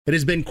It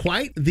has been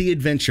quite the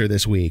adventure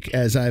this week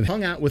as I've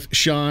hung out with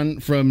Sean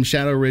from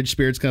Shadow Ridge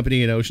Spirits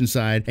Company in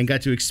Oceanside and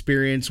got to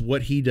experience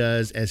what he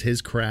does as his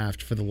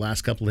craft for the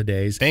last couple of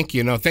days. Thank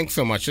you. No, thanks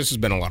so much. This has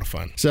been a lot of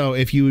fun. So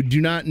if you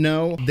do not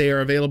know, they are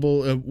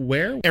available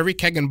where? Every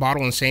Keg and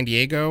Bottle in San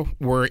Diego.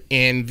 We're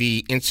in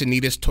the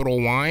Encinitas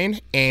Total Wine,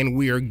 and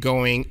we are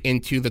going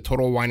into the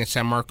Total Wine in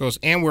San Marcos,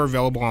 and we're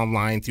available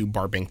online through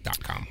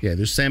barbink.com. Yeah,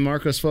 there's San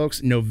Marcos,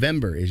 folks.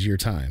 November is your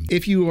time.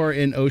 If you are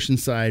in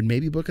Oceanside,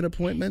 maybe book an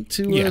appointment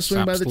to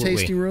swing by the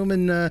tasting room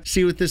and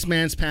see what this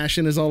man's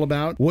passion is all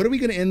about. What are we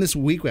going to end this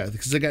week with?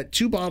 Because I got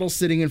 2 bottles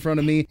sitting in front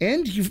of me,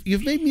 and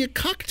you've made me a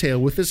cocktail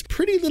with this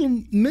pretty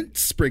little mint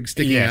sprig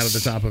sticking out of the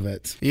top of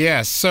it.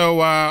 Yes.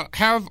 So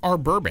have our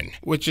bourbon,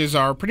 which is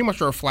pretty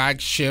much our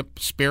flagship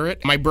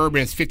spirit. My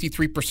bourbon is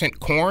 53%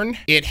 corn.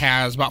 It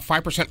has about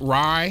 5%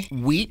 rye,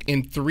 wheat,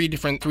 and three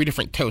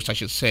different toasts, I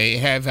should say.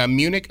 It has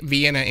Munich,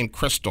 Vienna, and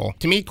Crystal.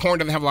 To me, corn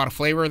doesn't have a lot of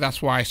flavor.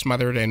 That's why I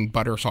smothered it in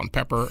butter, salt, and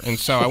pepper. And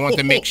so I want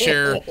to make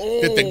sure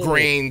that the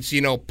grains,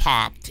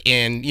 popped,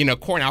 and,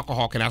 corn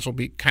alcohol can also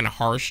be kind of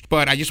harsh.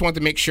 But I just want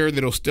to make sure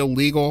that it was still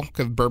legal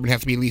because bourbon has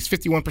to be at least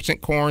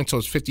 51% corn, so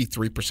it's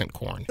 53%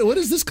 corn. What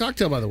is this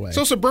cocktail, by the way?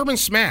 So it's a bourbon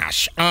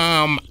smash.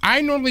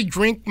 I normally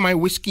drink my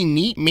whiskey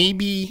neat,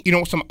 maybe,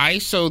 with some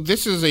ice. So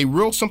this is a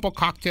real simple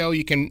cocktail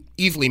you can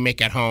easily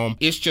make at home.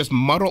 It's just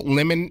muddled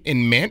lemon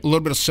and mint, a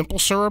little bit of simple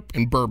syrup,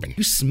 and bourbon.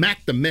 You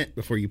smacked the mint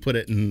before you put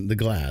it in the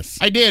glass.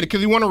 I did,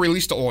 because you want to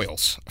release the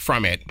oils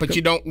from it, but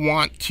you don't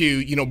want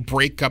to,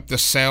 break up the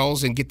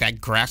cells and get that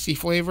grassy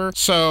flavor.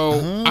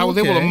 So I was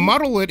able to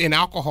muddle it in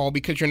alcohol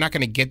because you're not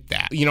going to get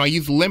that. I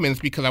use lemons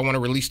because I want to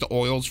release the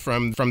oils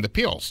from the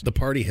peels. The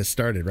party has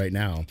started right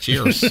now.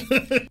 Cheers.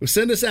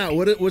 Send us out.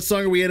 What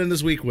song are we ending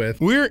this week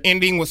with? We're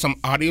ending with some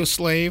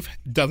Audioslave,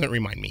 Doesn't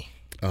Remind Me.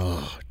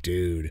 Oh,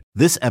 dude.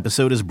 This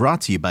episode is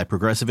brought to you by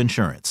Progressive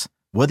Insurance.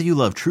 Whether you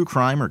love true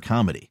crime or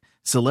comedy,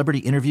 celebrity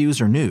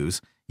interviews or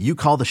news, you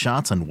call the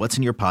shots on what's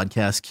in your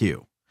podcast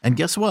queue. And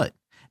guess what?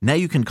 Now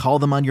you can call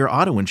them on your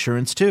auto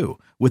insurance too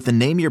with the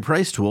Name Your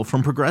Price tool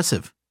from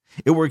Progressive.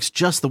 It works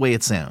just the way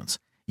it sounds.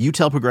 You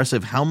tell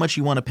Progressive how much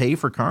you want to pay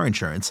for car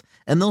insurance,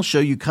 and they'll show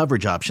you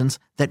coverage options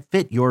that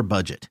fit your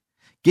budget.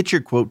 Get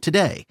your quote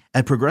today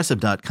at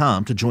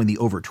Progressive.com to join the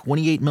over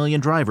 28 million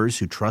drivers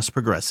who trust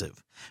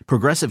Progressive.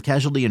 Progressive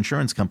Casualty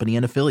Insurance Company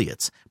and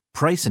Affiliates.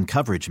 Price and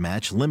coverage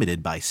match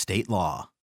limited by state law.